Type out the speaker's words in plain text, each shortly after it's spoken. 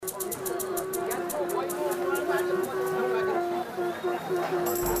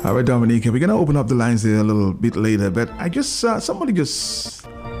All right, Dominica, we're going to open up the lines there a little bit later, but I just, somebody just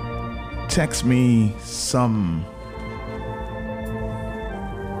text me some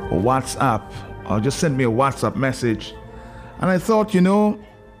WhatsApp, or just sent me a WhatsApp message, and I thought, maybe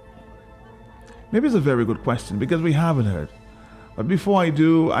it's a very good question because we haven't heard. But before I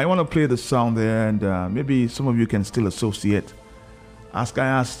do, I want to play the song there, and maybe some of you can still associate. As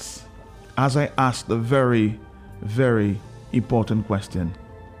I asked the very, very important question.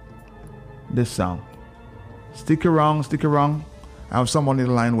 This song. Stick around. I have someone in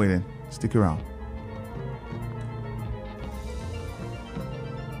the line waiting. Stick around.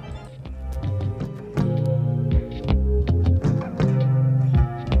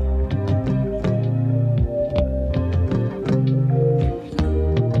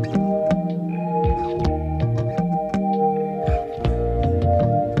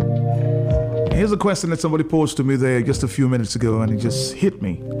 Here's a question that somebody posed to me there just a few minutes ago, and it just hit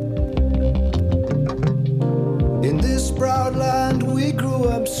me. In this proud land we grew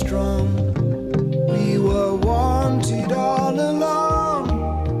up strong. We were wanted all along.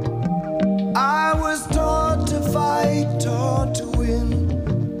 I was taught to fight, taught to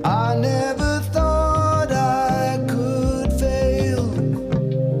win. I never thought I could fail.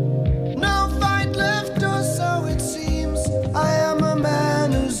 No fight left, or so it seems. I am a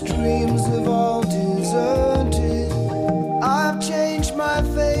man whose dreams have all deserted. I've changed my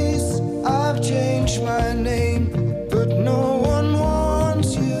face, I've changed my name. No one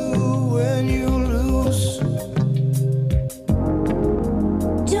wants you when you lose.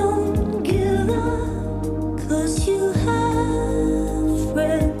 Don't give up, 'cause you have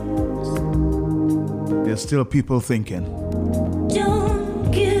friends. There's still people thinking.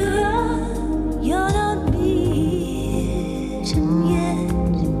 Don't give up, you're not beaten yet.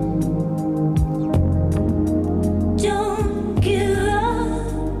 Don't give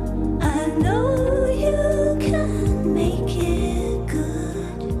up, I know you can.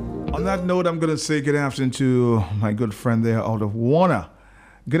 On that note, I'm going to say good afternoon to my good friend there out of Warner.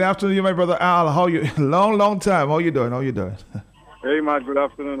 Good afternoon to you, my brother Al. How are you? Long time. How you doing? Hey, Matt. Good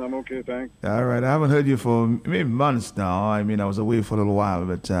afternoon. I'm okay, thanks. All right. I haven't heard you for maybe months now. I mean, I was away for a little while,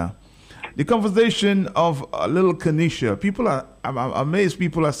 but the conversation of little Kanisha, I'm amazed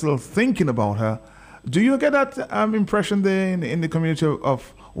people are still thinking about her. Do you get that impression there in the community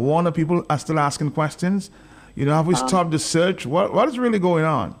of Warner? People are still asking questions. Have we stopped the search? What is really going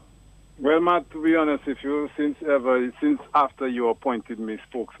on? Well, Matt, to be honest with you, since after you appointed me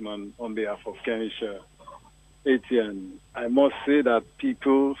spokesman on behalf of Kenisha Etienne, I must say that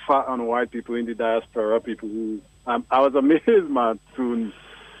people, far and wide, people in the diaspora, people who I was amazed, Matt, to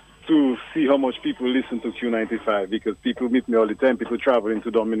see how much people listen to Q95, because people meet me all the time. People travel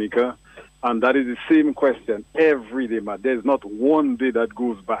into Dominica, and that is the same question every day, Matt. There's not one day that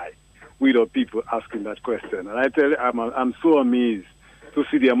goes by without people asking that question. And I tell you, I'm so amazed to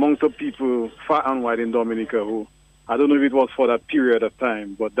see the amount of people far and wide in Dominica who, I don't know if it was for that period of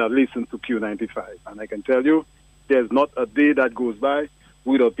time, but that listen to Q95. And I can tell you, there's not a day that goes by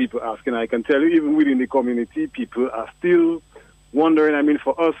without people asking. I can tell you, even within the community, people are still wondering. I mean,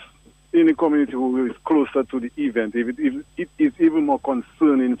 for us in the community who is closer to the event, it is even more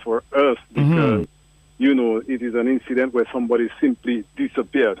concerning for us because, it is an incident where somebody simply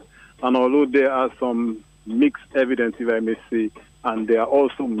disappeared. And although there are some mixed evidence, if I may say, and there are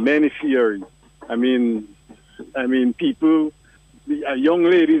also many theories. I mean, people, young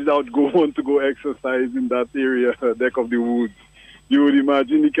ladies that would go on to go exercise in that area, deck of the woods. You would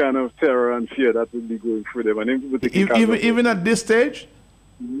imagine the kind of terror and fear that would be going through them. And even at this stage?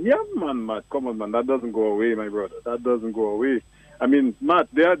 Yeah, man, Matt. Come on, man. That doesn't go away, my brother. That doesn't go away. I mean, Matt,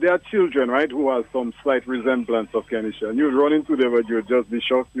 there are children, right, who have some slight resemblance of Kenisha, and you run into them and you'll just be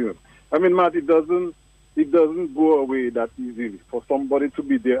shocked. I mean, Matt, it doesn't go away that easily. For somebody to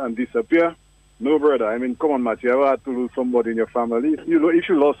be there and disappear, no, brother. I mean, come on, Matt. You ever had to lose somebody in your family? If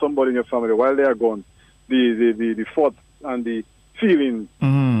you lost somebody in your family while they are gone, the thought and the feeling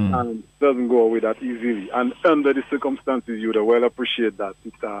doesn't go away that easily. And under the circumstances, you would well appreciate that.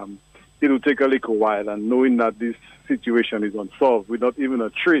 It will take a little while, and knowing that this situation is unsolved with not even a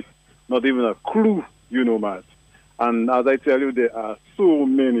trace, not even a clue, Matt. And as I tell you, there are so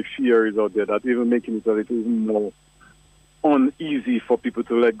many theories out there that even making it a little even more uneasy for people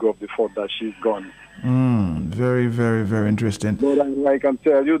to let go of the thought that she's gone. Very, very, very interesting. But I can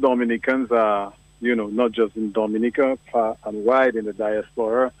tell you, Dominicans are, not just in Dominica, far and wide in the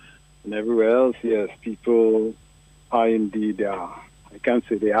diaspora and everywhere else. Yes, people are indeed, I can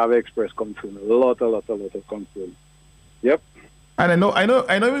say they have expressed concern, a lot of concern. Yep. And I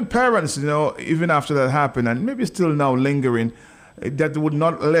know even parents, even after that happened, and maybe still now lingering, that would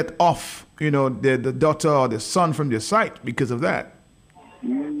not let off, the daughter or the son from their sight because of that.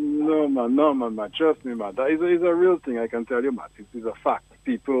 No, man. Trust me, man. That is a real thing. I can tell you, man. It is a fact.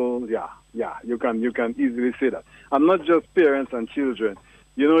 People, yeah. You can easily say that. And not just parents and children.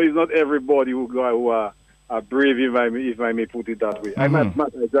 It's not everybody who are brave, if I may put it that way. Mm-hmm.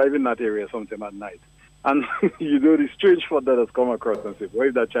 I drive in that area sometime at night. And, the strange thought that has come across and say, what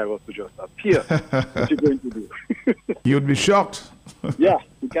if that child was to just appear? What are you going to do? You'd be shocked. Yeah,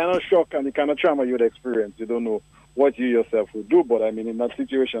 you cannot shock and you cannot trauma you'd experience. You don't know what you yourself would do. But, in that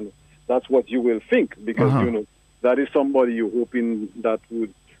situation, that's what you will think because, that is somebody you're hoping that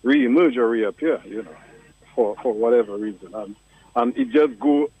would re-emerge or reappear, for whatever reason. And it just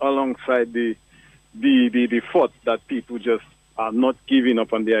go alongside the thought that people just are not giving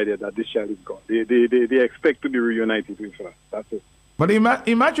up on the idea that this child is gone. They expect to be reunited with her. That's it. But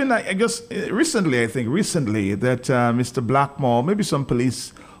imagine, I guess, recently that Mr. Blackmore, maybe some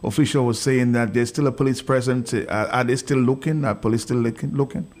police official was saying that there's still a police presence. Are they still looking? Are police still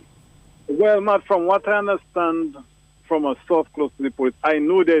looking? Well, Matt, from what I understand from a source close to the police, I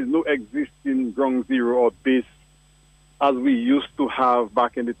know there's no existing ground zero or base as we used to have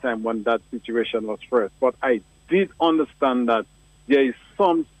back in the time when that situation was first. But I did understand that there is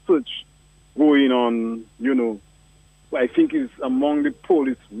some search going on, I think it's among the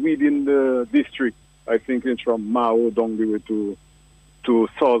police within the district. I think it's from Mao down the way to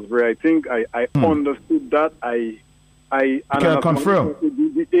Salisbury. I think I understood that. I can confirm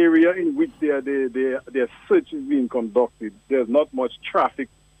the area in which their search is being conducted. There's not much traffic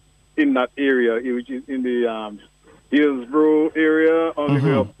in that area, which is in the Hillsborough area on the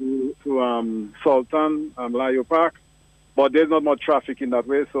way up to Sultan, Layo Park. But there's not much traffic in that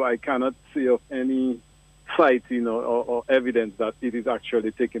way, so I cannot see of any sighting or evidence that it is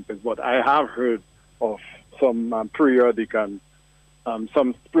actually taking place. But I have heard of some periodic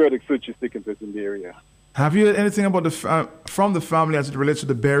searches taking place in the area. Have you heard anything about from the family as it relates to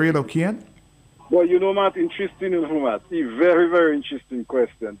the burial of Kian? Well, Matt, interesting, Matt. A very, very interesting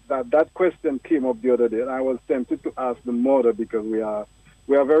question. That question came up the other day, and I was tempted to ask the mother because we are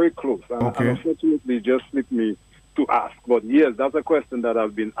very close. And unfortunately, it just slipped me to ask. But yes, that's a question that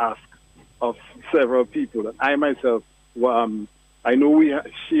I've been asked of several people. And I myself, I know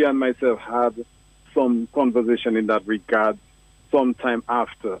she and myself had some conversation in that regard sometime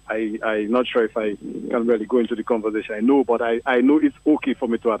after. I'm not sure if I can really go into the conversation. I know, but I know it's okay for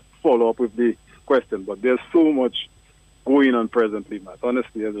me to follow up with the question. But there's so much going on presently, Matt.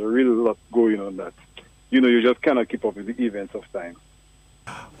 Honestly, there's a real lot going on that, you just cannot keep up with the events of time.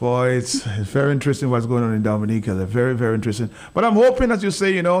 Boy, it's very interesting what's going on in Dominica. They're very, very interesting. But I'm hoping, as you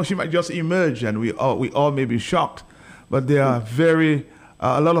say, she might just emerge and we all may be shocked. But there are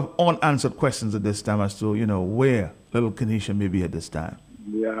a lot of unanswered questions at this time as to, where little Kenesha may be at this time.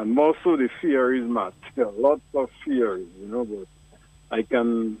 Yeah, and also the theories, Matt. There are lots of theories, but I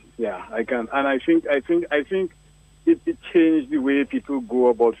can, and I think it changed the way people go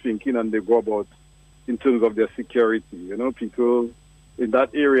about thinking and they go about in terms of their security. People in that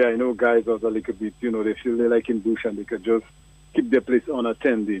area, guys are a little bit, they feel they like in bush and they could just keep their place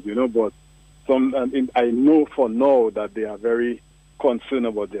unattended, but I know for now that they are very concerned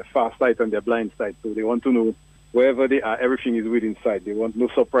about their far sight and their blind sight, so they want to know wherever they are, everything is within sight. They want no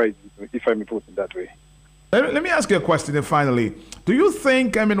surprise, if I may put it that way. Let me ask you a question then finally. Do you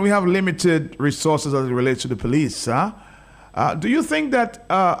think, we have limited resources as it relates to the police, huh? Do you think that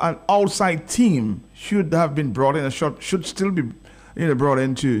an outside team should have been brought in, should still be brought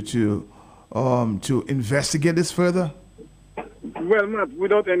in to investigate this further? Well, Matt,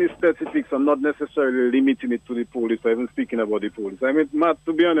 without any specifics, I'm not necessarily limiting it to the police or even speaking about the police. Matt,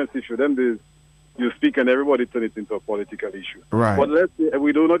 to be honest with you, you speak and everybody turn it into a political issue. Right. But let's say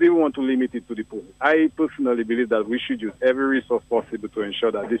we do not even want to limit it to the police. I personally believe that we should use every resource possible to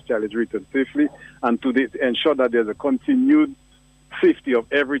ensure that this child is returned safely and to ensure that there's a continued safety of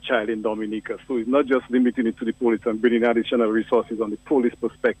every child in Dominica. So it's not just limiting it to the police and bringing additional resources on the police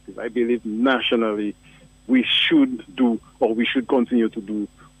perspective. I believe nationally we should continue to do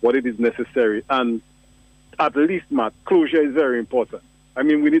what it is necessary. And at least, Matt, closure is very important.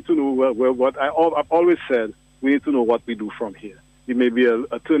 We need to know what I've always said, we need to know what we do from here. It may be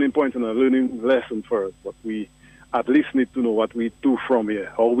a turning point and a learning lesson for us, but we at least need to know what we do from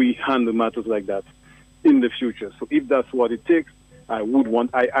here, how we handle matters like that in the future. So if that's what it takes, I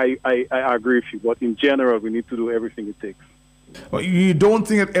agree with you. But in general, we need to do everything it takes. Well, you don't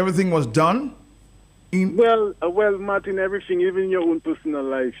think that everything was done? Well, Martin, everything, even in your own personal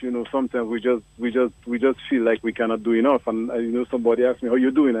life, sometimes we just feel like we cannot do enough. And somebody asks me, "How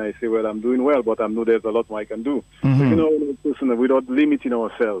you doing?" I say, "Well, I'm doing well, but I know there's a lot more I can do." So, personal, without limiting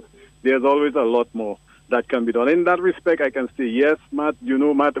ourselves, there's always a lot more that can be done. In that respect, I can say, yes, Matt,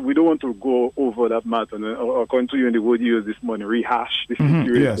 Matt, we don't want to go over that, Matt, and according to you in the word you used this morning, rehash the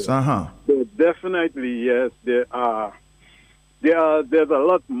situation. Yes, But definitely, yes, there's a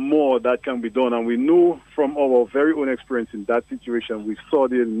lot more that can be done, and we know from our very own experience in that situation, we saw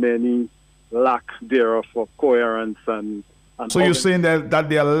the many lack thereof of coherence and so you're saying that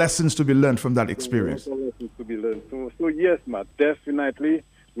there are lessons to be learned from that experience? Lessons to be learned. So yes, Matt, definitely.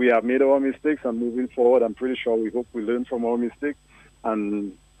 We have made our mistakes, and moving forward, I'm pretty sure we hope we learn from our mistakes,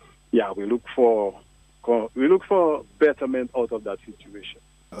 and we look for betterment out of that situation.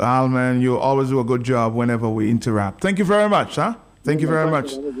 Al, man, you always do a good job whenever we interact. Thank you very much, huh? Thank you very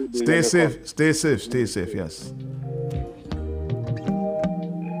much. Stay safe, yes.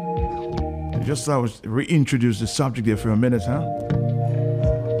 Just I was reintroduce the subject there for a minute, huh?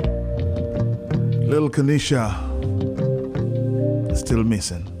 Little Kanisha. Still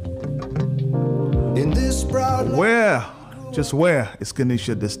missing. In this proud Where is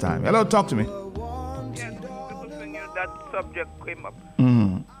Kanisha this time? Hello, talk to me. Yes, people thinking that subject came up.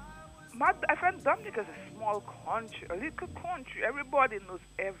 Matt, I find Dominica is a small country, a little country. Everybody knows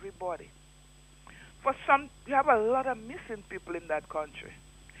everybody. For some, you have a lot of missing people in that country.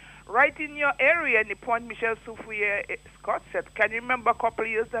 Right in your area, in the point Michelle Soufriere Scott said, can you remember a couple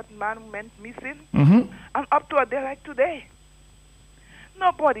of years that man went missing? And up to a day like today.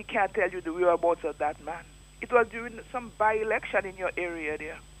 Nobody can tell you the whereabouts of that man. It was during some by-election in your area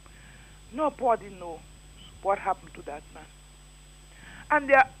there. Nobody knows what happened to that man. And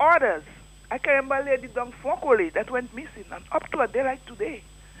there are others. I can remember Lady Dong Fokole that went missing, and up to a day like today,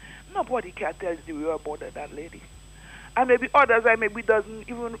 nobody can tell you the whereabouts of that lady. And maybe others I maybe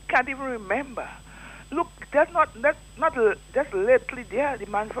can't even remember. Look, that's not just lately there, the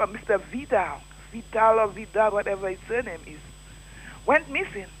man from Mr. Vidal, whatever his surname is, went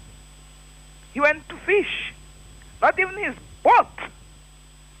missing. He went to fish. Not even his boat.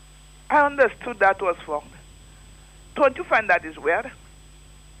 I understood that was found. Don't you find that is weird?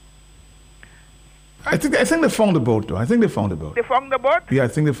 I think they found the boat, though. I think they found the boat. They found the boat? Yeah, I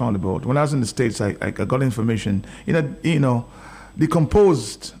think they found the boat. When I was in the States, I got information in a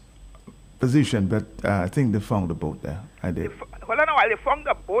decomposed position, but I think they found the boat there. I did. Hold on a while. They found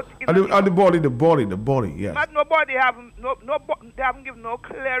the boat. The body, yes. But nobody they haven't given no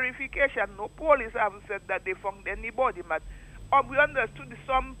clarification. No police haven't said that they found anybody. But we understood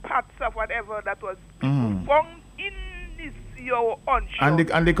some parts of whatever that was found in your onshore.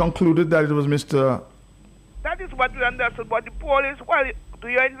 And they concluded that it was Mr. That is what we understood. But the police, do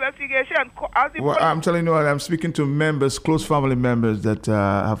your investigation. I'm telling you what, I'm speaking to members, close family members that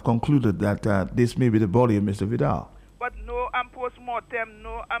have concluded that this may be the body of Mr. Vidal. But no post-mortem,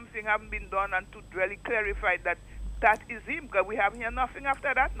 no thing haven't been done and to really clarify that is him, because we haven't heard nothing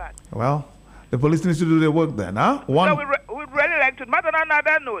after that, man. Well, the police needs to do their work then, huh? So we'd really like to, but on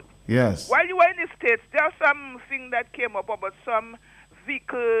another note, yes. While you were in the States, there's something that came up about some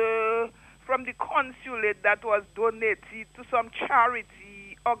vehicle from the consulate that was donated to some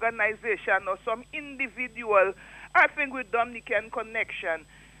charity organization or some individual, I think with Dominican connection.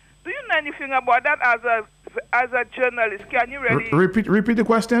 Do you know anything about that as a journalist? Can you really repeat the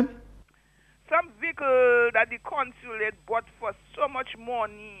question? Some vehicle that the consulate bought for so much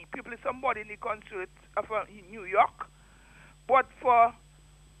money. Somebody in the consulate in New York bought for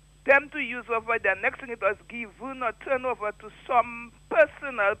them to use over there. Next thing it was given or turned over to some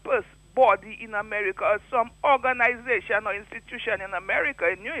body in America or some organization or institution in America,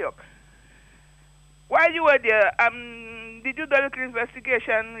 in New York. While you were there, did you do a little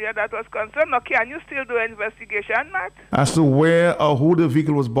investigation that was concerned? Or can you still do an investigation, Matt? As to where or who the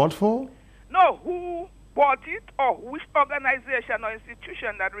vehicle was bought for? No, who bought it or which organization or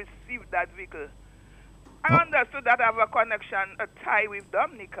institution that received that vehicle. I understood that I have a connection, a tie with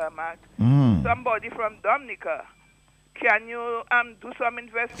Dominica, Matt. Somebody from Dominica. Can you do some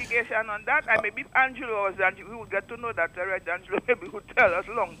investigation on that? And maybe if Angelo was there, we would get to know that already. Angelo maybe would tell us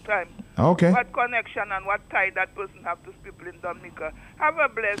long time. Okay. What connection and what tie that person have to people in Dominica. Have a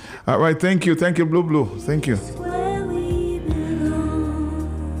blessed day. All right, thank you. Thank you, Blue. Thank you. Where we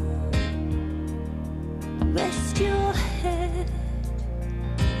belong. Rest your head.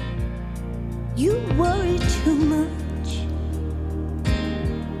 You worry too much.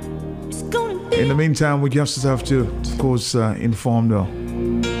 In the meantime, we just have to, of course, inform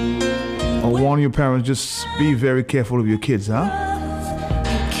them or warn your parents, just be very careful of your kids, huh? You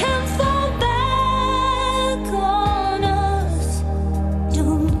can't fall back.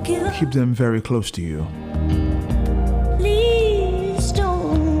 keep them very close to you. Please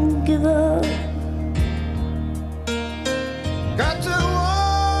don't give up. Got to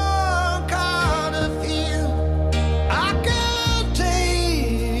walk out of here. I can't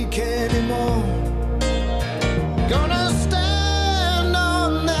take anymore. Gonna stand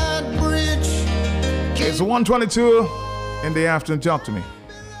on that bridge. It's 1:22 in the afternoon. Talk to me.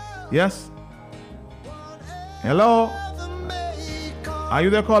 Yes? Hello? Are you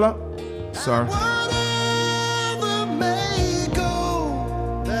there, caller? Sir. Whatever may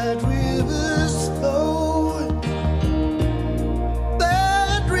go, that river's flowing.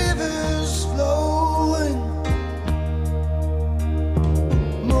 That river's flowing.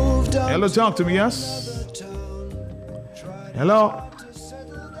 Moved on. Hello, talk to me. Yes? Hello?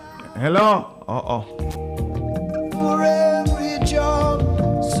 Hello? Uh-oh. For every job,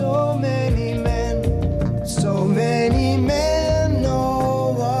 so many men,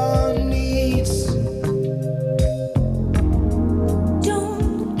 no one needs.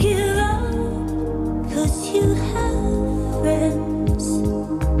 Don't give up, 'cause you have friends.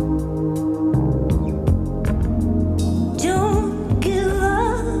 Don't give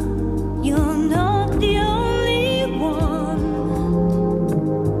up, you're not the only one.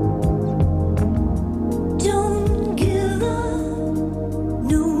 Don't give up,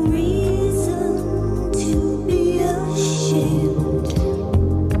 no reason to be ashamed.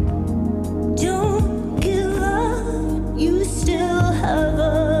 Don't give up, you still have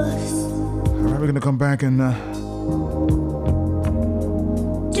us. All right, we're going to come back and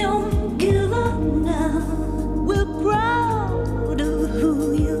Don't give up now, we're proud of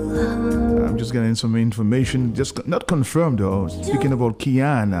who you are. I'm just getting some information. Just not confirmed, though. Speaking about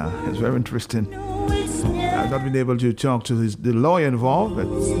Kiana, it's very interesting. No, it's I've not been able to talk to the lawyer involved, but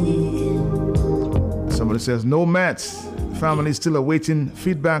somebody says no Mets. Family still awaiting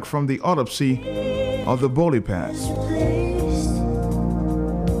feedback from the autopsy of the bowley pass.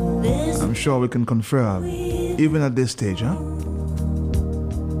 I'm sure we can confirm, even at this stage, huh?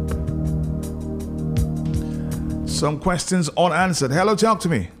 Some questions unanswered. Hello, talk to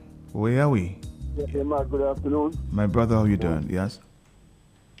me. Where are we? Yeah, Mark, good afternoon. My brother, how you doing? Yes?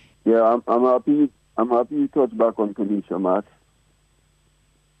 Yeah, I'm happy. I'm happy you touched back on Kanisha, Matt.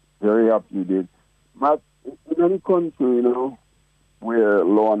 Very happy you did. Matt, in any country, you know, where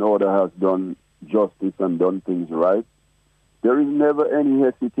law and order has done justice and done things right, there is never any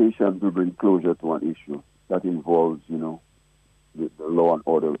hesitation to bring closure to an issue that involves, you know, the law and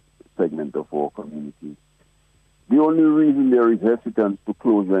order segment of our community. The only reason there is hesitance to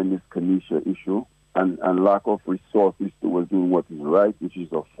closure in this Kanisha issue and lack of resources towards doing what is right, which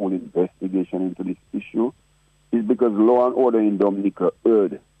is a full investigation into this issue, is because law and order in Dominica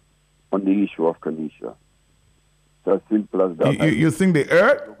erred on the issue of Kanisha. It's as simple as that. You think they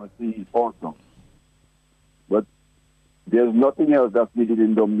erred? Overseas also. But there's nothing else that's needed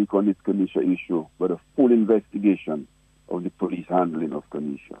in Dominica on this Kanisha issue but a full investigation of the police handling of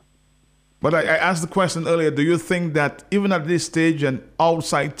Kanisha. But I asked the question earlier, do you think that even at this stage an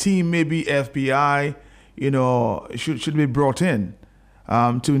outside team, maybe FBI, you know, should be brought in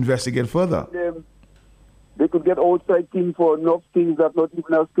to investigate further? They could get outside team for enough things that not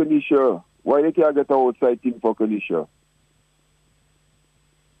even as Kanisha. Why they can't get an outside team for Kanisha?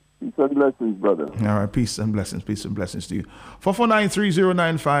 Peace and blessings, brother. All right, peace and blessings to you.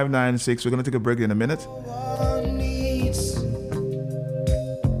 449-309-596. We're going to take a break in a minute. One needs.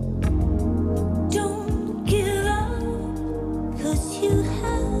 Don't give up, 'cause you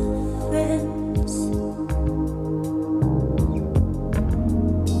have friends.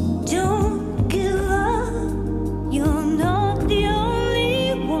 Don't give up, you're not the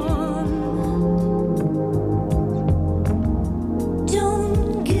only one.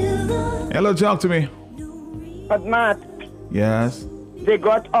 Don't give up. Hello, talk to me. But Matt, Yes. they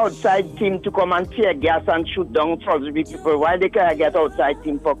got outside team to come and tear gas and shoot down Salisbury people. Why they can't get outside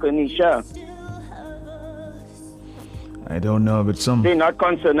team for Kanisha? I don't know, but some... They're not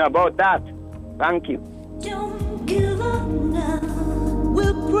concerned about that. Thank you. Don't give up now,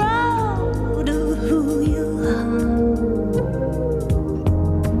 we're proud of who you are.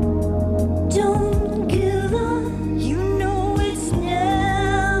 Don't give up, you know it's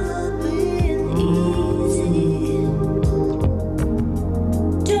never been easy.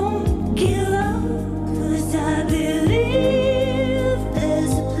 Don't give up, 'cause I believe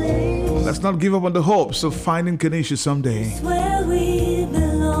there's a place Let's not give up on the hopes of finding Kanisha someday. where we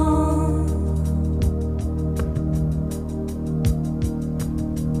belong.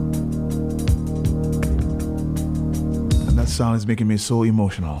 And that song is making me so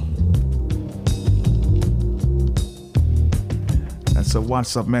emotional. That It's a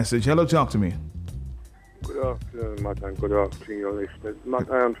WhatsApp message. Hello, talk to me. Good afternoon, Matt, and good afternoon, your listeners. Matt,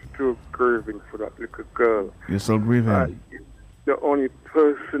 I am still grieving for that little girl. You're still grieving? The only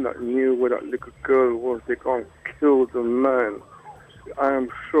person that knew where that little girl was, they can't kill the man. I am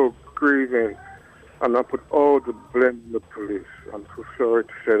so grieving, and I put all the blame on the police. I'm so sorry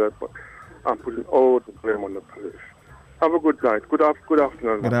to say that, but I'm putting all the blame on the police. Have a good night. Good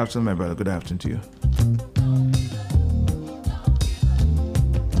afternoon. Good afternoon, my brother. Good afternoon to you.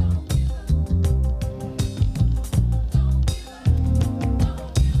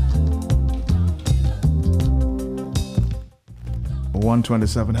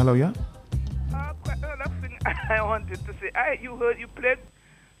 $127. Hello, yeah. Another thing I wanted to say. You played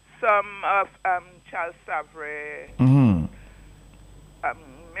some of Charles Savre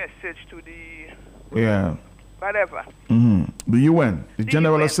message to the whatever. The UN, the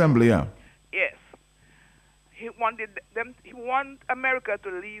General UN. Assembly, yeah. Yes. He wanted America to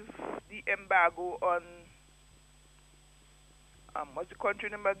leave the embargo on what's the country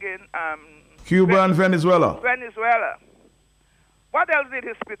name again? Cuba and Venezuela. Venezuela. What else did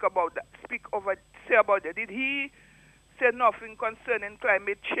he say about that? Did he say nothing concerning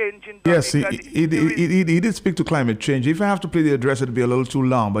climate change? Yes, he did speak to climate change. If I have to play the address, it'd be a little too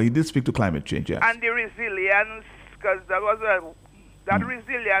long, but he did speak to climate change, yes. And the resilience, because that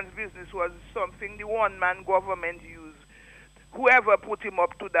resilience business was something the one-man government used. Whoever put him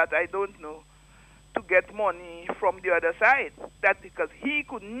up to that, I don't know, to get money from the other side. That because he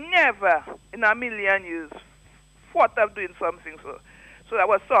could never, in a million years, thought of doing something. So that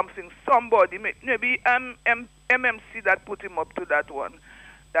was something, somebody, maybe MMC that put him up to that one,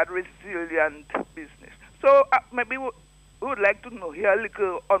 that resilient business. So maybe we would like to know here a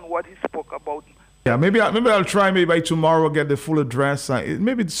little on what he spoke about. Yeah, maybe I'll try. Maybe by tomorrow get the full address.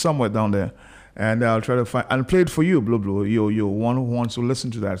 Maybe it's somewhere down there, and I'll try to find. I'll play it for you, Blue. You're one who wants to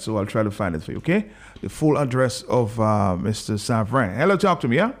listen to that, so I'll try to find it for you. Okay, the full address of Mr. Savran. Hello, talk to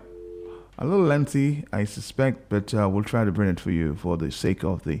me. Yeah, a little lengthy, I suspect, but we'll try to bring it for you for the sake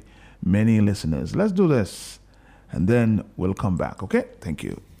of the many listeners. Let's do this, and then we'll come back. Okay, thank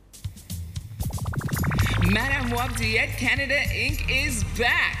you. Madame Wap Diet Canada Inc. is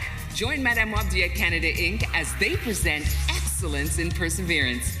back. Join Madame Wap Diet Canada Inc. as they present excellence in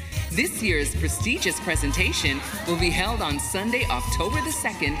perseverance. This year's prestigious presentation will be held on Sunday, October the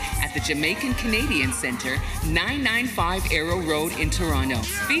 2nd at the Jamaican Canadian Centre, 995 Arrow Road in Toronto,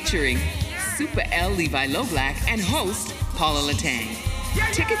 featuring Super L. Levi Loblack and host Paula Latang.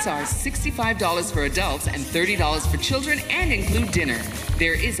 Tickets are $65 for adults and $30 for children and include dinner.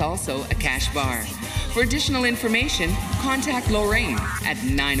 There is also a cash bar. For additional information, contact Lorraine at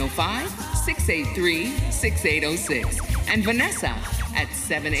 905-683-6806 and Vanessa at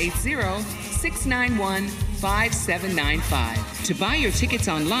 780-691-5795. To buy your tickets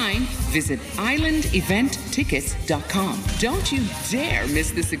online, visit islandeventtickets.com. Don't you dare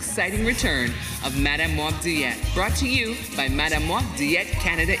miss this exciting return of Madame Wap Diet, brought to you by Madame Wap Diet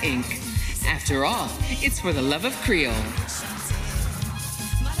Canada Inc. After all, it's for the love of Creole.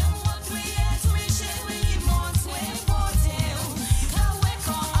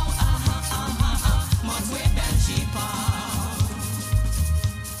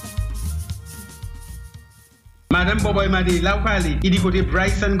 Madam Boboy Madi, Laukali, Idikote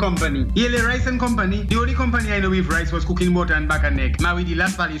Rice and Company. Yele Rice and Company, the only company I know with rice was cooking water and back and neck. Now with the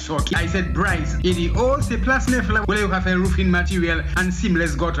last valley short, I said Bryce. Idi all se plus nefla, where you have a roofing material and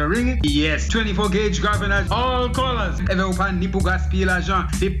seamless guttering. Yes, 24 gauge governors, all colors. Ever open nipu gas pile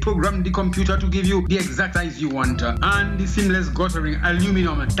agent, they program the computer to give you the exact size you want. And the seamless guttering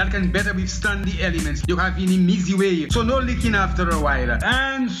aluminum that can better withstand the elements. You have in an easy way, so no leaking after a while.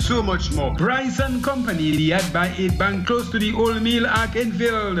 And so much more. Bryce and Company, the ad by 8 bank close to the Old Mill Ark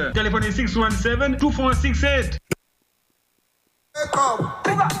Enfield. Telephone is 617-2468.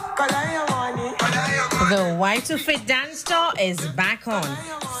 The Y2Fit Dance Store is back on.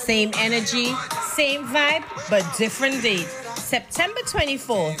 Same energy, same vibe, but different date. September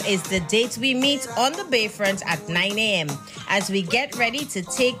 24th is the date we meet on the Bayfront at 9 a.m. as we get ready to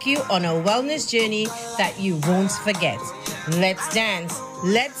take you on a wellness journey that you won't forget. Let's dance,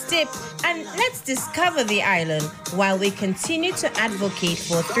 let's dip, and let's discover the island while we continue to advocate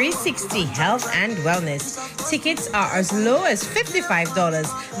for 360 health and wellness. Tickets are as low as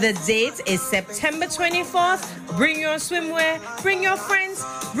 $55. The date is September 24th. Bring your swimwear, bring your friends,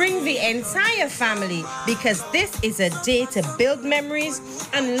 bring the entire family, because this is a day to build memories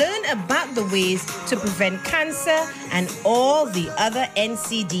and learn about the ways to prevent cancer and all the other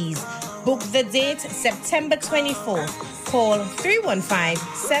NCDs. Book the date September 24th. Call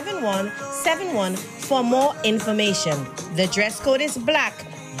 315-7171 for more information. The dress code is black.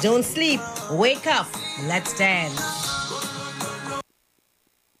 Don't sleep. Wake up. Let's dance.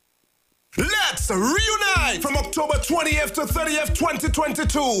 Let's reunite from October 20th to 30th,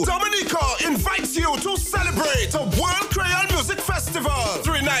 2022. Dominica invites you to celebrate a World Creole Music Festival.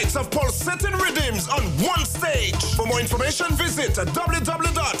 3 nights of pulsating rhythms on one stage. For more information, visit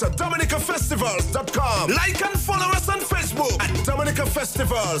www.dominicafestivals.com. Like and follow us on Facebook at Dominica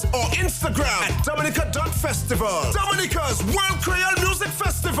Festivals or Instagram at Dominica.Festival. Dominica's World Creole Music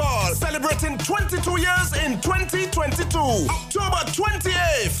Festival, celebrating 22 years in 2022. October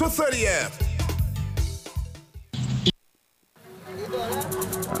 28th to 30th.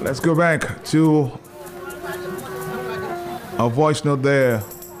 Let's go back to a voice note there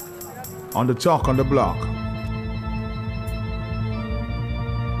on the Talk on the Block.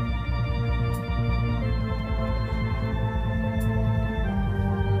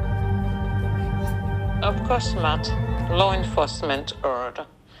 Of course, Matt. Law enforcement heard.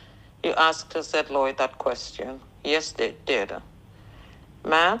 You asked Z. Lloyd that question. Yes, they did.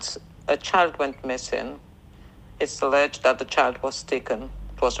 Matt, a child went missing. It's alleged that the child was taken.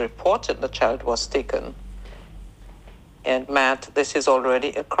 It was reported the child was taken. And Matt, this is already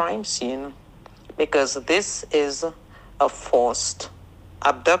a crime scene because this is a forced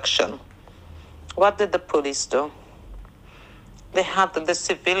abduction. What did the police do? They had the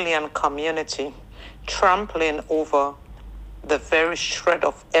civilian community trampling over the very shred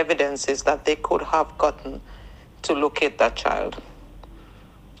of evidences that they could have gotten to locate that child.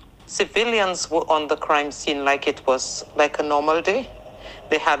 Civilians were on the crime scene like it was like a normal day.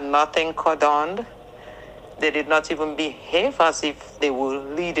 They had nothing cordoned. They did not even behave as if they were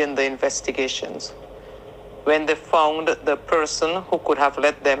leading the investigations. When they found the person who could have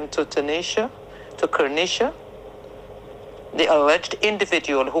led them to Kenesha, the alleged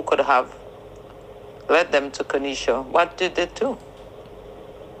individual who could have led them to Kenesha, what did they do?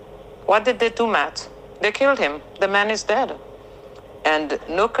 What did they do, Matt? They killed him. The man is dead. And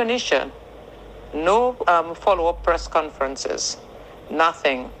no Kenesha, no follow-up press conferences,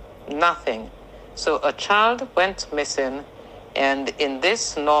 nothing. So a child went missing, and in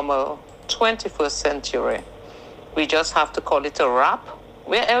this normal 21st century, we just have to call it a wrap.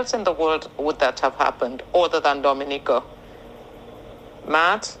 Where else in the world would that have happened other than Dominica?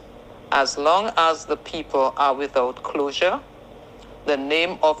 Matt, as long as the people are without closure, the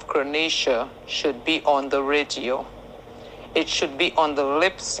name of Kenesha should be on the radio. It should be on the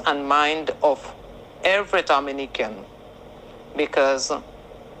lips and mind of every Dominican, because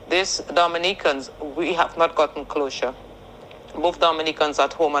these Dominicans, we have not gotten closure. Both Dominicans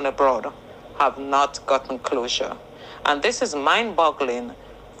at home and abroad have not gotten closure. And this is mind-boggling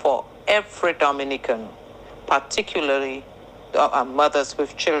for every Dominican, particularly mothers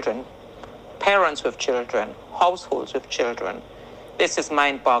with children, parents with children, households with children. This is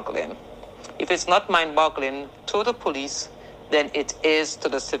mind-boggling. If it's not mind-boggling to the police, then it is to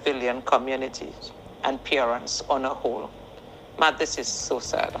the civilian communities and parents on a whole. Matt, this is so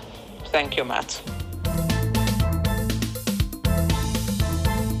sad. Thank you, Matt.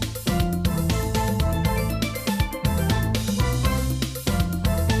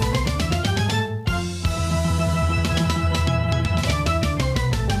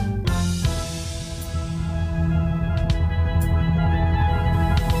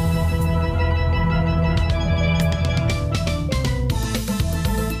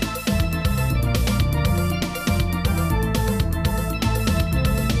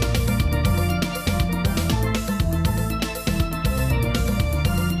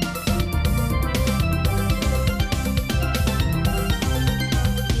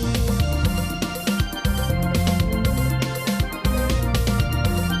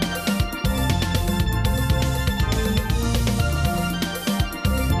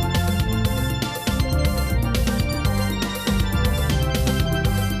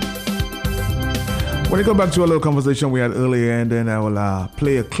 When we go back to a little conversation we had earlier, and then I will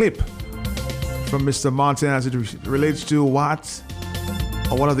play a clip from Mr. Martin as it relates to what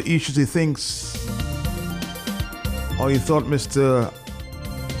or one of the issues he thinks or he thought Mr.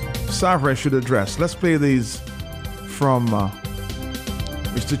 Savre should address. Let's play these from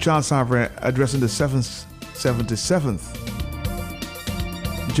Mr. Charles Savre addressing the 77th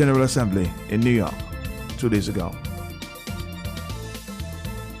General Assembly in New York 2 days ago.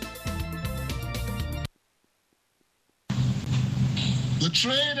 The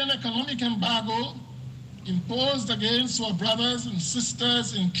trade and economic embargo imposed against our brothers and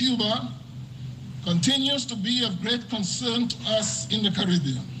sisters in Cuba continues to be of great concern to us in the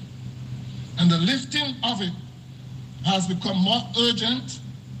Caribbean. and the lifting of it has become more urgent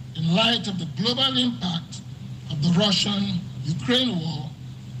in light of the global impact of the Russian-Ukraine war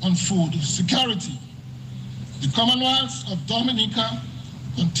on food security. The Commonwealth of Dominica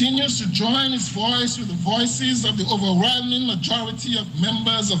continues to join its voice with the voices of the overwhelming majority of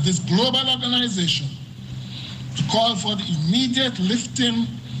members of this global organization to call for the immediate lifting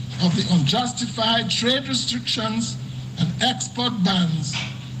of the unjustified trade restrictions and export bans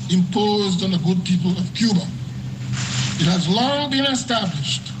imposed on the good people of Cuba. It has long been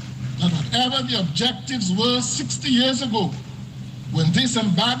established that whatever the objectives were 60 years ago when this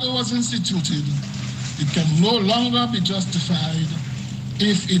embargo was instituted, it can no longer be justified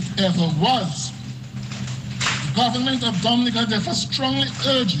if it ever was. The government of Dominica therefore strongly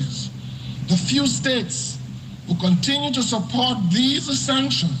urges the few states who continue to support these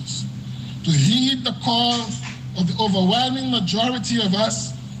sanctions to heed the call of the overwhelming majority of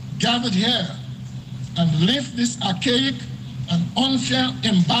us gathered here and lift this archaic and unfair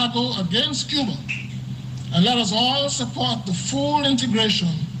embargo against Cuba. And let us all support the full integration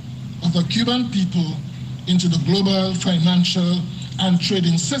of the Cuban people into the global financial and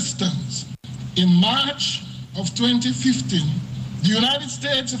trading systems. In March of 2015, the United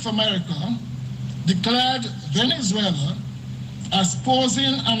States of America declared Venezuela as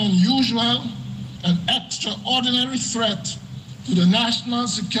posing an unusual and extraordinary threat to the national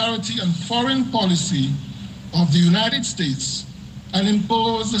security and foreign policy of the United States and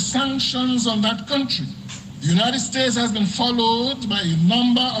imposed sanctions on that country. The United States has been followed by a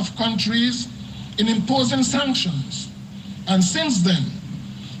number of countries in imposing sanctions. And since then,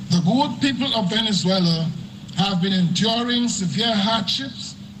 the good people of Venezuela have been enduring severe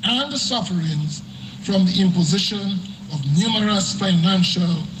hardships and sufferings from the imposition of numerous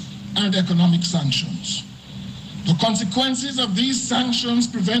financial and economic sanctions. The consequences of these sanctions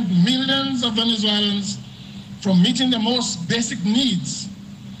prevent millions of Venezuelans from meeting their most basic needs,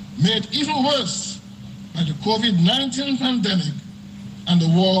 made even worse by the COVID-19 pandemic and the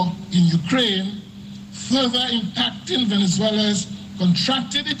war in Ukraine, further impacting Venezuela's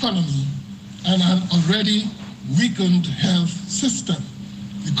contracted economy and an already weakened health system.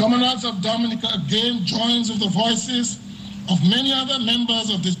 The Commonwealth of Dominica again joins with the voices of many other members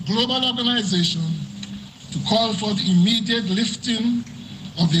of this global organization to call for the immediate lifting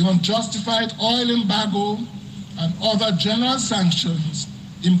of the unjustified oil embargo and other general sanctions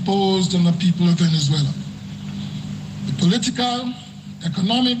imposed on the people of Venezuela. The political,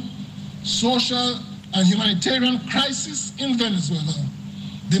 economic, social, and humanitarian crisis in Venezuela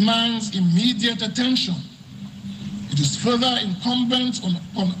demands immediate attention. It is further incumbent on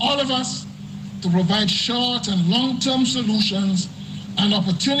all of us to provide short and long-term solutions and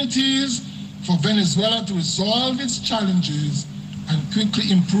opportunities for Venezuela to resolve its challenges and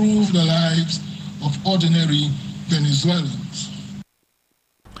quickly improve the lives of ordinary Venezuelans.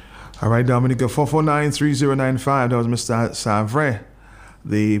 All right, Dominica, 449-3095. That was Mr. Savre,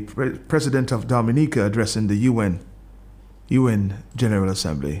 the president of Dominica, addressing the UN General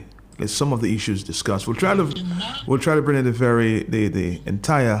Assembly. There's some of the issues discussed. We'll try to bring in the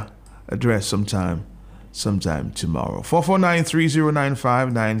entire address sometime tomorrow.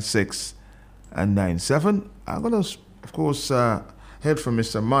 449-3095-96 and 97. I'm gonna, of course, heard from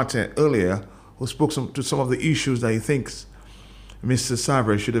Mr. Martin earlier, who spoke to some of the issues that he thinks Mr.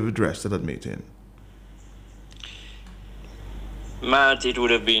 Savre should have addressed at that meeting. Matt, it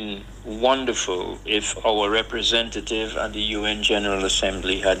would have been wonderful if our representative at the UN General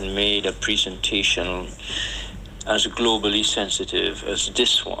Assembly had made a presentation as globally sensitive as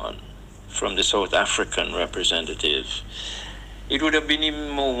this one from the South African representative. It would have been even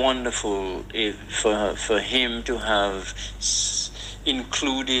more wonderful if for him to have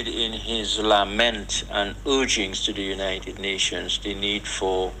included in his lament and urgings to the United Nations the need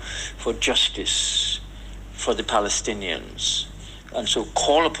for justice for the Palestinians, and so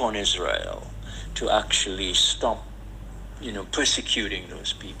call upon Israel to actually stop, persecuting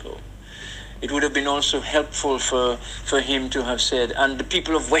those people. It would have been also helpful for him to have said, and the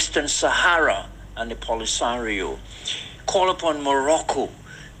people of Western Sahara and the Polisario, call upon Morocco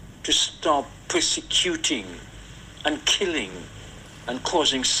to stop persecuting and killing and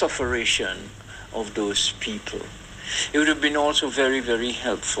causing suffering of those people. It would have been also very, very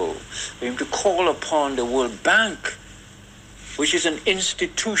helpful for him to call upon the World Bank, which is an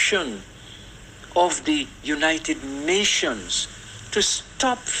institution of the United Nations, to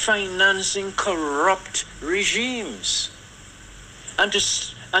stop financing corrupt regimes and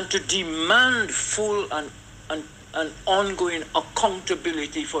to demand full and ongoing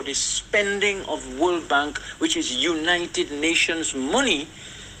accountability for the spending of World Bank, which is United Nations money,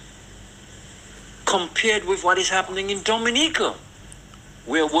 compared with what is happening in Dominica,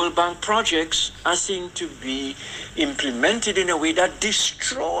 where World Bank projects are seen to be implemented in a way that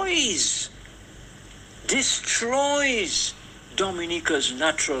destroys Dominica's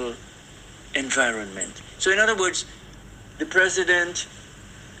natural environment. So in other words, the president,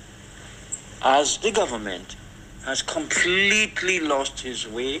 as the government, has completely lost his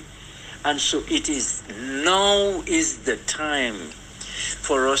way, and so it is now is the time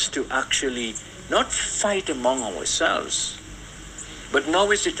for us to actually not fight among ourselves, but now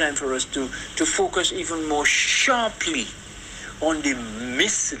is the time for us to focus even more sharply on the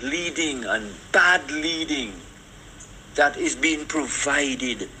misleading and bad leading that is being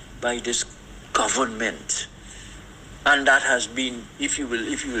provided by this government. And that has been, if you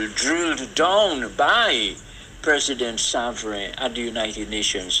will, drilled down by President Savre at the United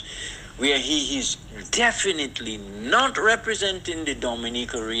Nations, where he is definitely not representing the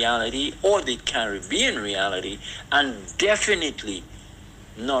Dominica reality or the Caribbean reality, and definitely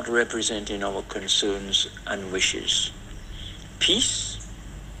not representing our concerns and wishes. Peace,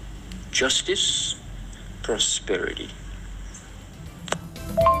 justice, prosperity.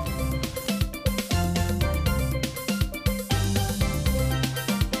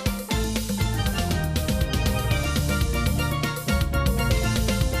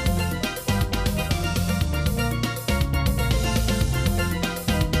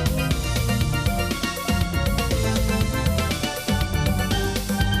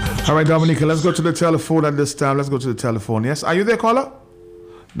 All right, Dominica, let's go to the telephone at this time. Let's go to the telephone. Yes, are you there, caller?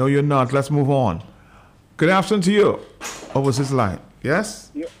 No, you're not. Let's move on. Good afternoon to you. What was this line?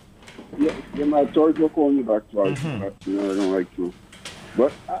 Yes? Yeah, my sorry for calling you back twice. But, I don't like to.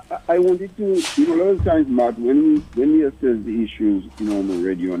 But I wanted to, a lot of times, Matt, when we assess the issues, on the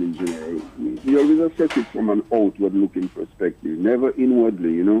radio and in general, we always assess it from an outward-looking perspective, never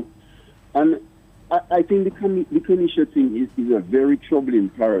inwardly, And I think the Kenesha thing is a very troubling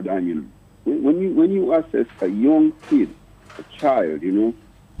paradigm, When you assess a young kid, a child,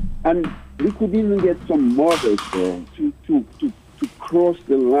 and we could even get some mothers to cross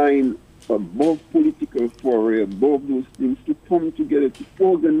the line above political foray, above those things, to come together to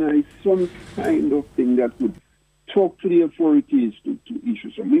organize some kind of thing that would talk to the authorities to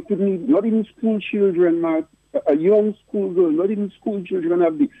issue some. We could need, not even school children, a young school girl, not even school children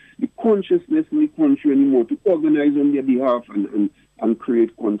have the consciousness in the country anymore to organize on their behalf and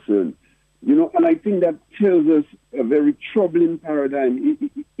create concern. And I think that tells us a very troubling paradigm.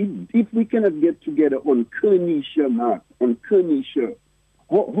 If we cannot get together on Kenesha, Matt, on Kenesha,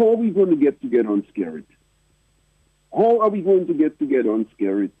 how are we going to get together on Skerrit? How are we going to get together on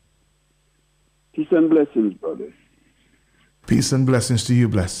Skerrit? Peace and blessings, brothers. Peace and blessings to you,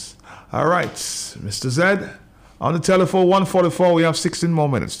 bless. All right, Mr. Zed, on the telephone, 144, we have 16 more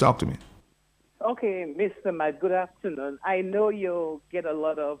minutes. Talk to me. Okay, Mr. Matt, good afternoon. I know you get a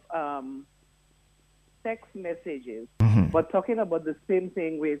lot of text messages, but talking about the same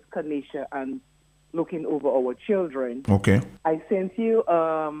thing with Kenesha and looking over our children. Okay. I sent you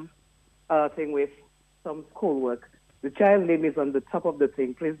a thing with some schoolwork. The child name is on the top of the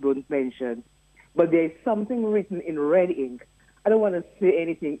thing. Please don't mention. But there is something written in red ink. I don't want to say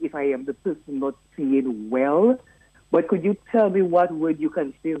anything if I am the person not seeing well, but could you tell me what word you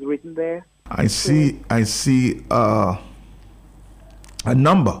can see is written there? I see a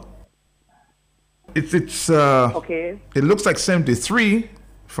number. It's okay. It looks like 73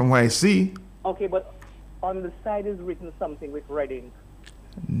 from what I see. Okay, but on the side is written something with red ink.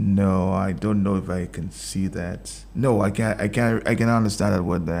 No, I don't know if I can see that. No, I can't understand that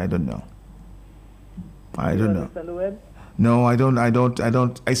word there. I don't know. I don't know. Understand the word? No, I don't.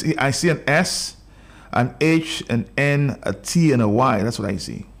 I see an S, an H, an N, a T, and a Y. That's what I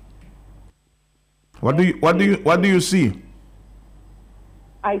see. What do you see?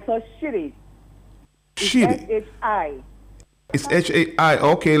 I saw shitty. Shitty. S-H-I. It's H-A-I.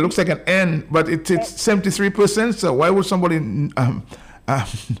 Okay, it looks like an N, but it's 73%. So why would somebody use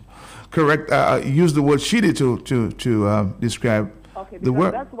the word shitty to describe the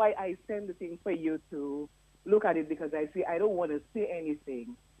word? That's why I send the thing for you to look at it, because I don't want to say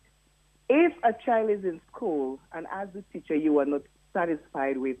anything. If a child is in school and as the teacher you are not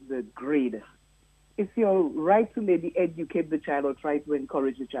satisfied with the grade, it's your right to maybe educate the child or try to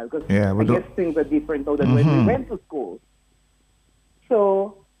encourage the child. Because I guess things are different now than when we went to school.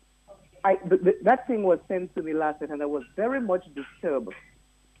 So that thing was sent to me last night, and I was very much disturbed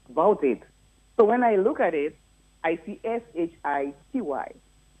about it. So when I look at it, I see S-H-I-T-Y.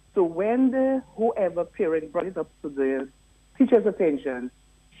 So when whoever parent brought it up to the teacher's attention,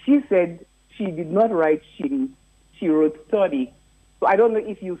 she said she did not write shitty, she wrote study. So I don't know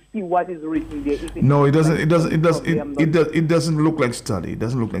if you see what is written there. If No, it doesn't. like It doesn't. It does. probably I'm not- It doesn't look like study. It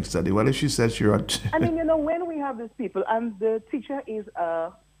doesn't look like study. Well, if she says you're at. I mean, when we have these people, and the teacher is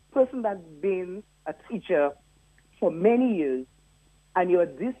a person that's been a teacher for many years, and you're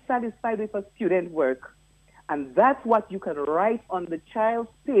dissatisfied with a student work, and that's what you can write on the child's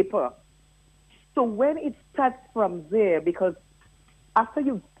paper. So when it starts from there, because after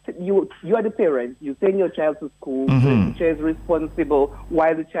you are the parent, you send your child to school, the teacher is responsible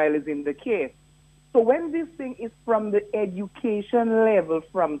while the child is in the care. So when this thing is from the education level,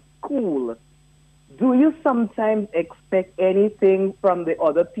 from school, do you sometimes expect anything from the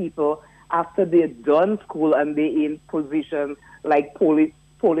other people after they're done school and they're in position like police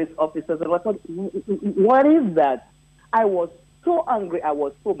officers and whatnot? What is that? I was so angry. I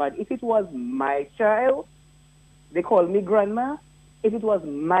was so mad. If it was my child, they call me grandma. If it was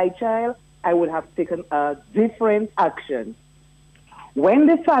my child, I would have taken a different action. When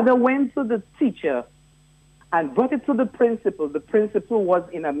the father went to the teacher and brought it to the principal was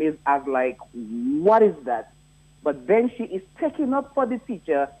in a maze as like, what is that? But then she is taking up for the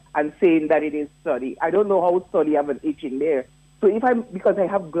teacher and saying that it is study. I don't know how study have an itch in there. So because I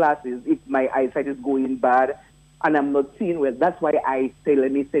have glasses, if my eyesight is going bad and I'm not seeing well, that's why I say,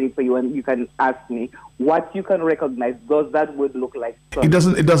 let me say it for you and you can ask me what you can recognize. Does that word look like study? It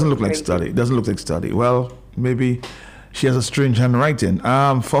doesn't look like study. It doesn't look like study. Well, maybe she has a strange handwriting.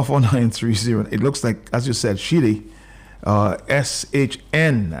 44930. It looks like, as you said, Shidi.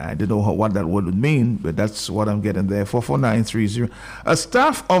 SHN. I don't know what that word would mean, but that's what I'm getting there. 44930. A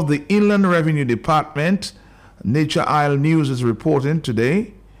staff of the Inland Revenue Department, Nature Isle News is reporting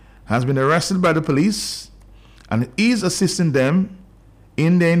today, has been arrested by the police and is assisting them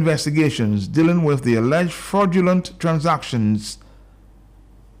in their investigations dealing with the alleged fraudulent transactions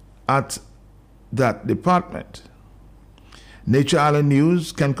at that department. Nature Island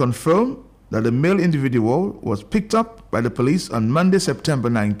News can confirm that the male individual was picked up by the police on Monday, September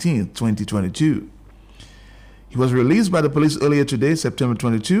 19, 2022. He was released by the police earlier today, September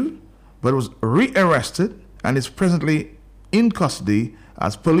 22, but was rearrested and is presently in custody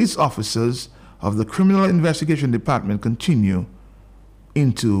as police officers of the Criminal Investigation Department continue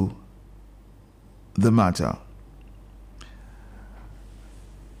into the matter.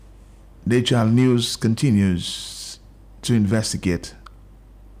 Nature Island News continues to investigate.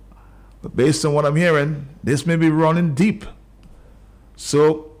 But based on what I'm hearing, this may be running deep.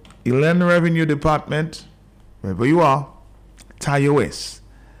 So, Inland Revenue Department, wherever you are, tie your waist.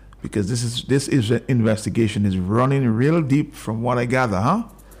 Because this investigation is running real deep from what I gather, huh?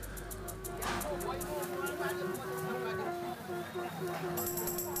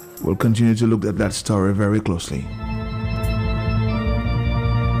 We'll continue to look at that story very closely.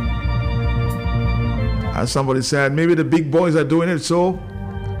 As somebody said, maybe the big boys are doing it, so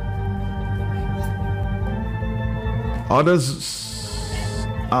others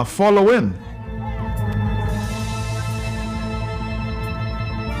are following.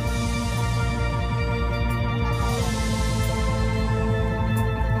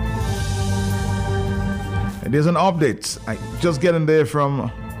 And there's an update. I just getting there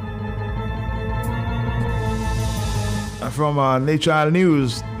from Nature Isle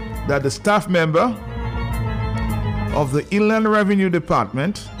News that the staff member of the Inland Revenue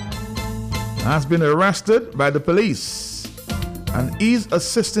Department has been arrested by the police and is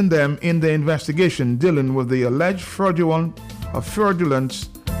assisting them in the investigation dealing with the alleged fraudulent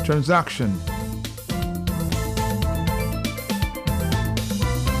transaction.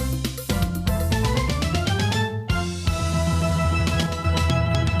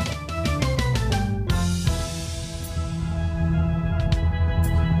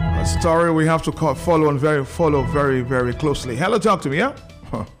 A story we have to follow very, very closely. Hello, talk to me, yeah?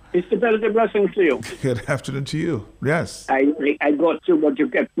 Mr. Pellet, a blessing to you. Good afternoon to you. Yes. I got you, but you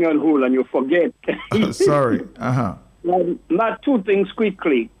kept me on hold and you forget. Sorry. Matt, two things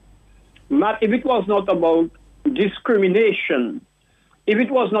quickly. Matt, if it was not about discrimination, if it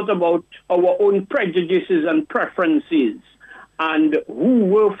was not about our own prejudices and preferences and who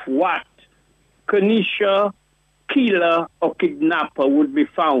worth what, Kenesha, killer or kidnapper would be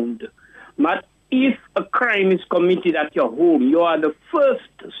found. Matt, if a crime is committed at your home, you are the first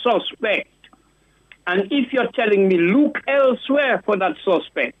suspect. And if you're telling me, look elsewhere for that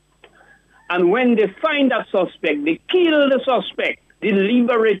suspect, and when they find that suspect, they kill the suspect,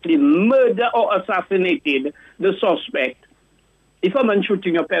 deliberately murder or assassinated the suspect. If a man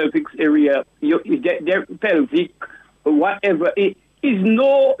shooting your pelvic area, their pelvic, whatever, he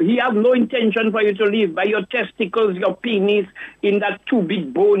has no intention for you to live by your testicles, your penis, in that too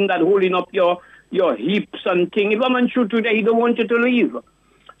big bone that holding up your your hips and thing. If a man shoot you there, he don't want you to leave.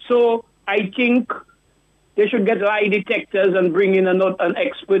 So I think they should get lie detectors and bring in an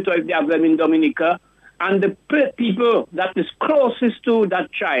expert, or if they have them in Dominica. And the people that is closest to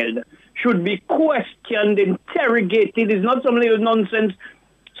that child should be questioned, interrogated. It's not some little nonsense.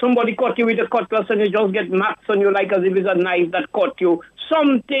 Somebody caught you with a cutlass and you just get marks on you like as if it's a knife that caught you.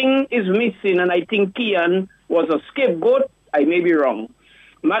 Something is missing, and I think Kian was a scapegoat. I may be wrong.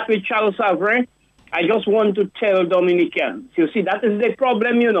 Matt with Charles Savre, I just want to tell Dominicans, you see, that is the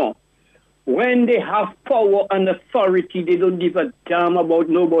problem, you know. When they have power and authority, they don't give a damn about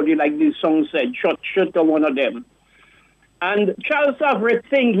nobody, like this song said. Shut to one of them. And Charles Savre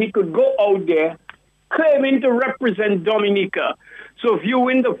think he could go out there claiming to represent Dominica. So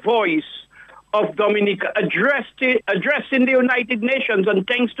viewing the voice of Dominica, addressing the United Nations, and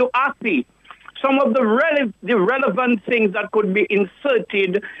thanks to AFI, some of the relevant things that could be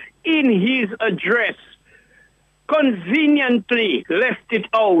inserted in his address conveniently left it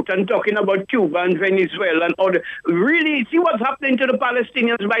out and talking about Cuba and Venezuela and other. Really, see what's happening to the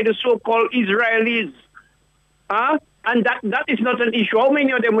Palestinians by the so-called Israelis. And that is not an issue. How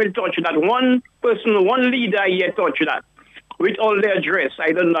many of them will touch that? One person, one leader here touch that with all their address.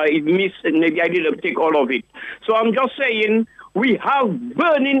 I don't know, it missed, maybe I didn't take all of it. So I'm just saying, we have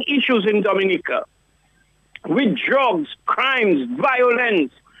burning issues in Dominica with drugs, crimes,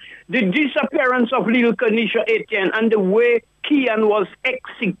 violence, the disappearance of little Kanisha Etienne, and the way Kian was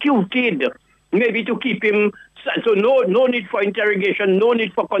executed, maybe to keep him, so no need for interrogation, no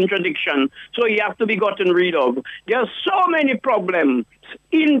need for contradiction. So he has to be gotten rid of. There are so many problems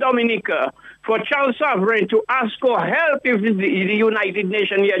in Dominica for Charles Sovereign to ask for help if the United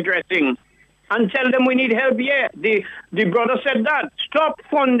Nations is addressing. And tell them we need help, yeah. The brother said that. Stop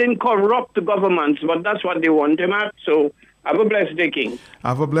funding corrupt governments, but that's what they want them at. So have a blessed day, King.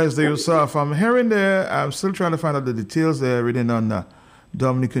 Have a blessed day yourself. I'm hearing there, I'm still trying to find out the details there written on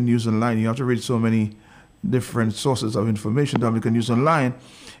Dominican News Online. You have to read so many different sources of information, Dominican News Online.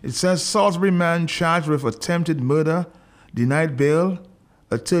 It says Salisbury man charged with attempted murder, denied bail.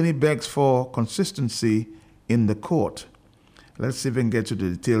 Attorney begs for consistency in the court. Let's see if we can get to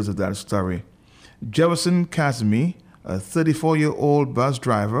the details of that story. Jefferson Kazmi, a 34-year-old bus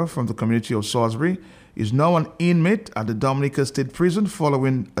driver from the community of Salisbury, is now an inmate at the Dominica State Prison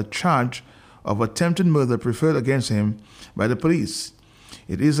following a charge of attempted murder preferred against him by the police.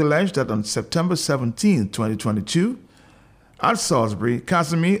 It is alleged that on September 17, 2022, at Salisbury,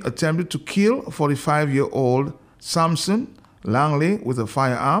 Kazmi attempted to kill 45-year-old Samson Langley with a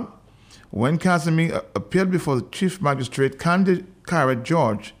firearm. When Kazmi appeared before the Chief Magistrate Candy Carrot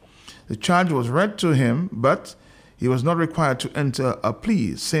George, the charge was read to him, but he was not required to enter a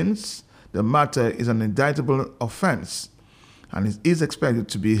plea since the matter is an indictable offense and it is expected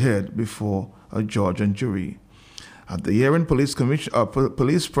to be heard before a judge and jury. At the hearing,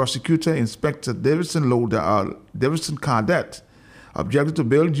 police prosecutor Inspector Davidson Cadet objected to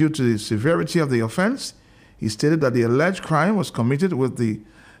bail due to the severity of the offense. He stated that the alleged crime was committed with the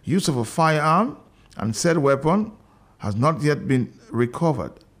use of a firearm and said weapon has not yet been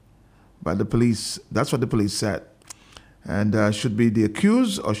recovered by the police. That's what the police said. And should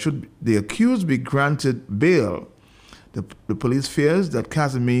the accused be granted bail? The police fears that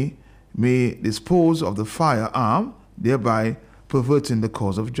Kazmi may dispose of the firearm, thereby perverting the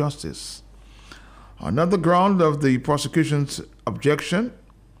cause of justice. Another ground of the prosecution's objection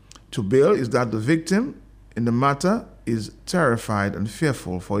to bail is that the victim in the matter is terrified and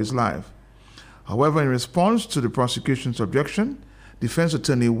fearful for his life. However, in response to the prosecution's objection, defense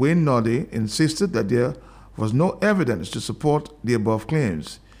attorney Wayne Noddy insisted that there was no evidence to support the above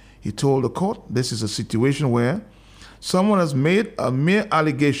claims. He told the court, "This is a situation where someone has made a mere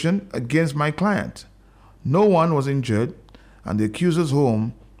allegation against my client. No one was injured, and the accuser's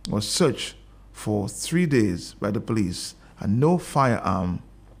home was searched for 3 days by the police, and no firearm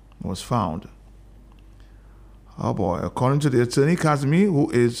was found." Oh boy. According to the attorney, Kazmi, who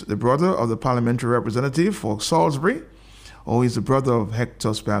is the brother of the parliamentary representative for Salisbury, or he's the brother of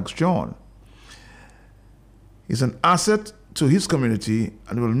Hector Sparks John, is an asset to his community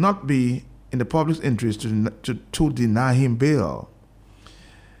and will not be in the public's interest to deny him bail.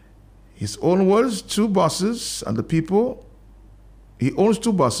 His own words, 2 buses, and the people, he owns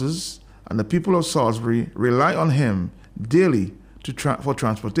 2 buses, and the people of Salisbury rely on him daily for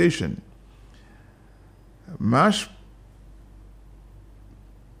transportation. Mash,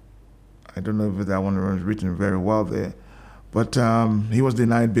 I don't know if that one was written very well there, but he was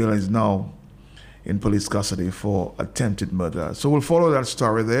denied bail and is now in police custody for attempted murder. So we'll follow that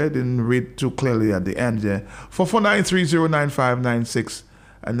story there. Didn't read too clearly at the end there. 449-309596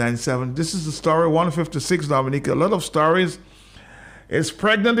 and 97. This is the story 156, Dominica. A lot of stories. It's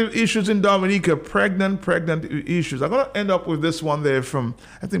pregnant issues in Dominica. Pregnant issues. I'm going to end up with this one there from,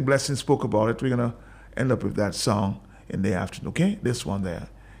 I think Blessing spoke about it. We're going to end up with that song in the afternoon, okay? This one there.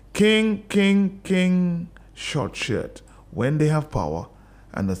 King, short shirt. When they have power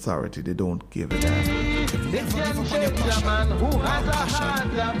and authority, they don't give it up. It can change a man who has a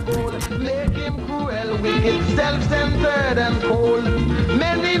heart of gold, make him cruel, wicked, self-centered and cold.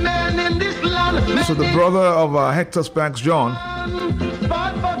 Many men in this land. So the brother of Hector Spanks John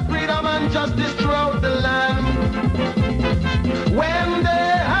fought for freedom and justice throughout the land. When they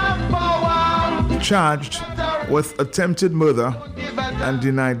have power, charged with attempted murder and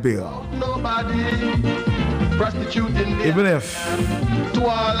denied bail. Nobody prostituting even if to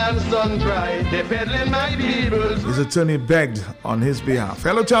all and sundry, they peddling my people. His attorney begged on his behalf.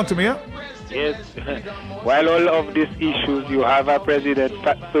 Hello, talk to me, yeah? Yes. While all of these issues, you have a president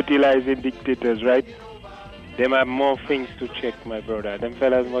fertilizing dictators, right? Them have more things to check, my brother. Them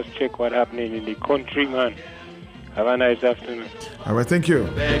fellas must check what's happening in the country, man. Have a nice afternoon. All right, thank you.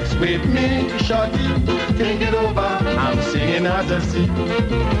 Vex with me, shorty, think it over. I'm singing as I see.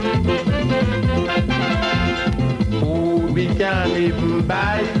 Food we can't even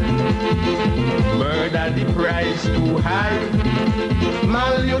buy. Murder the price too high.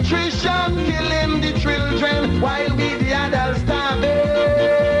 Malnutrition killing the children while we the adults starving.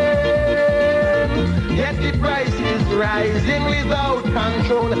 Yet the price is rising without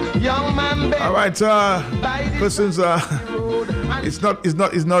control. Young man. All right, persons.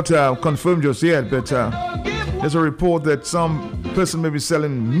 It's not confirmed just yet, but there's a report that some person may be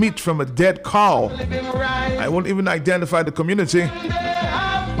selling meat from a dead cow. I won't even identify the community.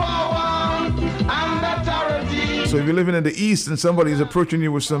 So if you're living in the east and somebody is approaching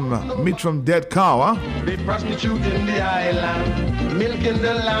you with some meat from dead cow, They prostitute in the island, milking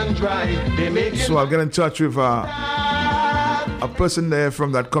the land dry. They make so I'll get in touch with a person there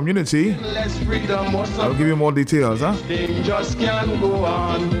from that community. less freedom, more I'll give you more details, Thing just can't go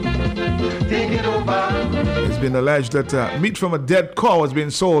on. Think it over. It's been alleged that meat from a dead cow has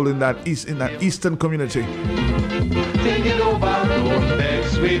been sold in that eastern community. Think it over. Don't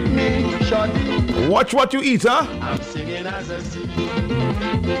vex with me, shorty. Watch what you eat, I'm singing as I see.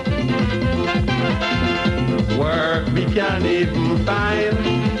 Work we can't even find.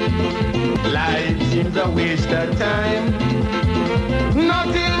 Life seems a waste of time.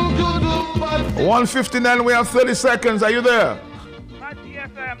 Nothing to do but 1:59, we have 30 seconds. Are you there? Yes,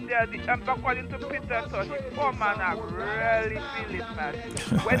 I am there. According to Peter, so the poor man are really feeling bad.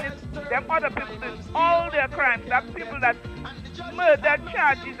 When it's them other people doing all their crimes, that people that murder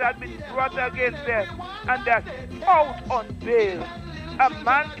charges have been brought against them, and they're out on bail. A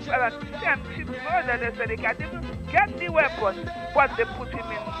man is an attempted murder. They said they can't even get the weapon, but they put him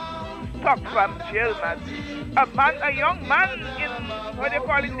in stock from jail, man. A young man in what they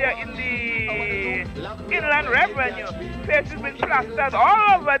call it there in the Inland Revenue, face has been plastered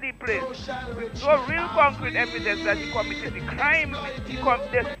all over the place. With no real concrete evidence that he committed the crime.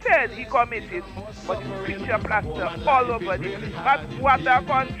 They said he committed, but his picture plastered all over the place. But what a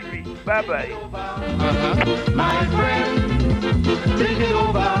country. Bye-bye. my friend, take it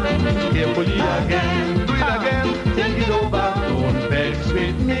over. Carefully again, do it again. Take it over. Don't vex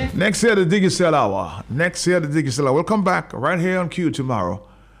with me. Next year, the Digicel Hour. We'll come back right here on Q tomorrow.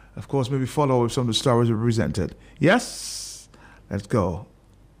 Of course, maybe follow some of the stories we presented. Yes? Let's go.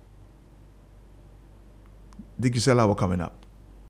 Digicel Hour coming up.